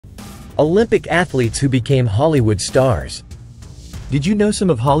Olympic athletes who became Hollywood stars. Did you know some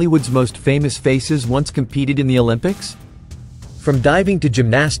of Hollywood's most famous faces once competed in the Olympics? From diving to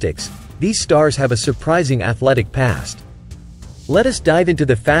gymnastics, these stars have a surprising athletic past. Let us dive into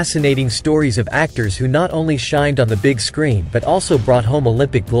the fascinating stories of actors who not only shined on the big screen but also brought home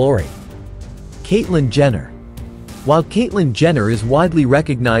Olympic glory. Caitlyn Jenner. While Caitlyn Jenner is widely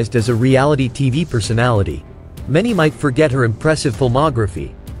recognized as a reality TV personality, many might forget her impressive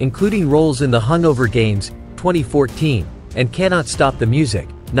filmography, including roles in The Hungover Games, 2014, and Cannot Stop the Music,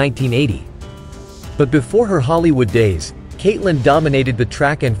 1980. But before her Hollywood days, Caitlyn dominated the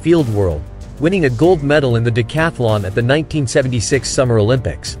track and field world, winning a gold medal in the decathlon at the 1976 Summer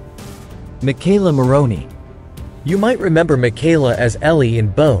Olympics. Michaela Maroney. You might remember Michaela as Ellie in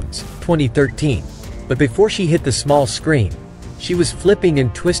Bones, 2013, but before she hit the small screen, she was flipping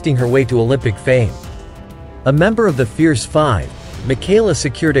and twisting her way to Olympic fame. A member of the Fierce Five, Michaela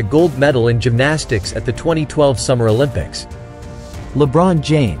secured a gold medal in gymnastics at the 2012 Summer Olympics. LeBron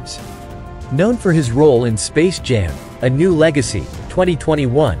James. Known for his role in Space Jam: A New Legacy,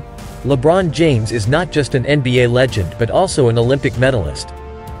 2021, LeBron James is not just an NBA legend but also an Olympic medalist.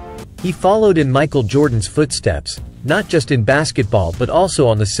 He followed in Michael Jordan's footsteps, not just in basketball but also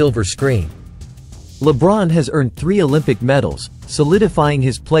on the silver screen. LeBron has earned 3 Olympic medals, solidifying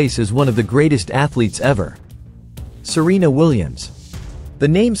his place as one of the greatest athletes ever. Serena Williams. The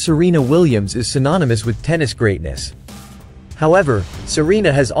name Serena Williams is synonymous with tennis greatness. However,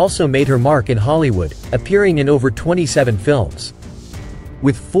 Serena has also made her mark in Hollywood, appearing in over 27 films.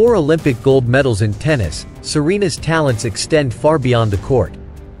 With 4 Olympic gold medals in tennis, Serena's talents extend far beyond the court.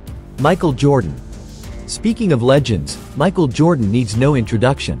 Michael Jordan. Speaking of legends, Michael Jordan needs no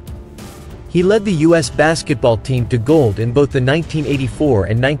introduction. He led the U.S. basketball team to gold in both the 1984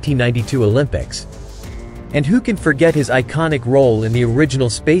 and 1992 Olympics. And who can forget his iconic role in the original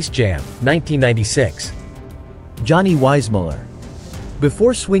Space Jam, 1996? Johnny Weissmuller.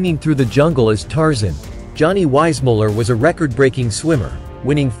 Before swinging through the jungle as Tarzan, Johnny Weissmuller was a record-breaking swimmer,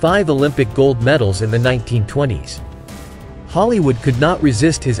 winning 5 Olympic gold medals in the 1920s. Hollywood could not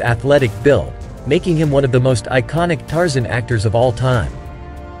resist his athletic build, making him one of the most iconic Tarzan actors of all time.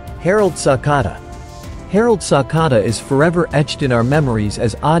 Harold Sakata. Harold Sakata is forever etched in our memories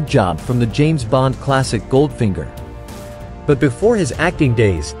as Oddjob from the James Bond classic Goldfinger. But before his acting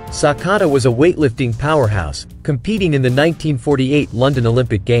days, Sakata was a weightlifting powerhouse, competing in the 1948 London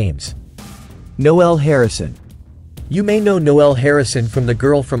Olympic Games. Noelle Harrison. You may know Noelle Harrison from The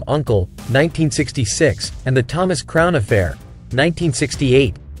Girl from U.N.C.L.E., 1966, and The Thomas Crown Affair,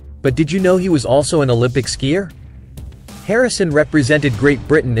 1968. But did you know he was also an Olympic skier? Harrison represented Great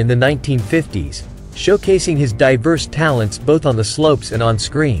Britain in the 1950s, showcasing his diverse talents both on the slopes and on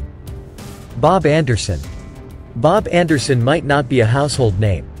screen. Bob Anderson. Bob Anderson might not be a household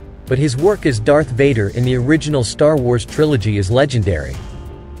name, but his work as Darth Vader in the original Star Wars trilogy is legendary.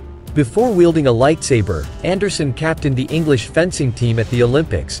 Before wielding a lightsaber, Anderson captained the English fencing team at the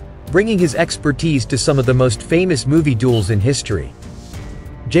Olympics, bringing his expertise to some of the most famous movie duels in history.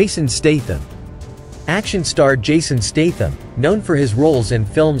 Jason Statham. Action star Jason Statham, known for his roles in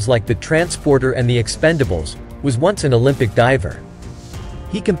films like The Transporter and The Expendables, was once an Olympic diver.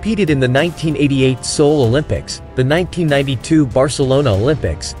 He competed in the 1988 Seoul Olympics, the 1992 Barcelona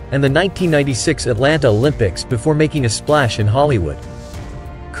Olympics, and the 1996 Atlanta Olympics before making a splash in Hollywood.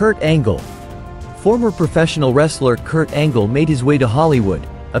 Kurt Angle. Former professional wrestler Kurt Angle made his way to Hollywood,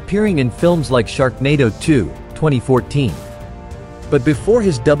 appearing in films like Sharknado 2, 2014. But before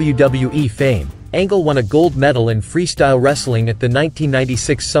his WWE fame, Angle won a gold medal in freestyle wrestling at the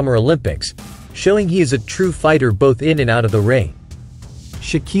 1996 Summer Olympics, showing he is a true fighter both in and out of the ring.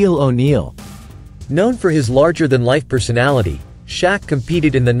 Shaquille O'Neal. Known for his larger-than-life personality, Shaq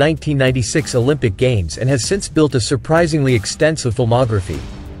competed in the 1996 Olympic Games and has since built a surprisingly extensive filmography.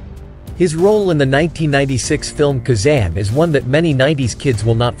 His role in the 1996 film Kazam is one that many 90s kids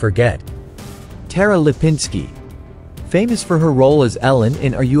will not forget. Tara Lipinski. Famous for her role as Ellen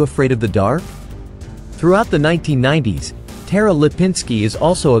in Are You Afraid of the Dark? Throughout the 1990s, Tara Lipinski is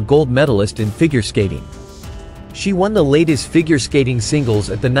also a gold medalist in figure skating. She won the latest figure skating singles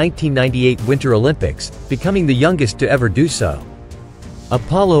at the 1998 Winter Olympics, becoming the youngest to ever do so.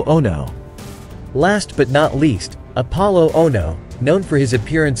 Apollo Ono. Last but not least, Apollo Ono, known for his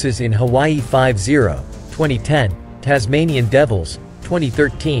appearances in Hawaii 5-0, 2010, Tasmanian Devils,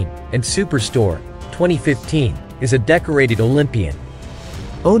 2013, and Superstore, 2015, is a decorated Olympian.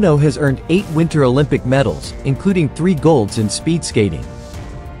 Ono has earned 8 Winter Olympic medals, including 3 golds in speed skating.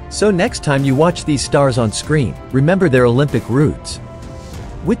 So next time you watch these stars on screen, remember their Olympic roots.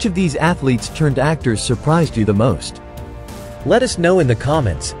 Which of these athletes turned actors surprised you the most? Let us know in the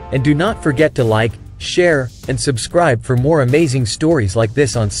comments, and do not forget to like, share, and subscribe for more amazing stories like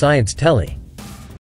this on Sciencetelly.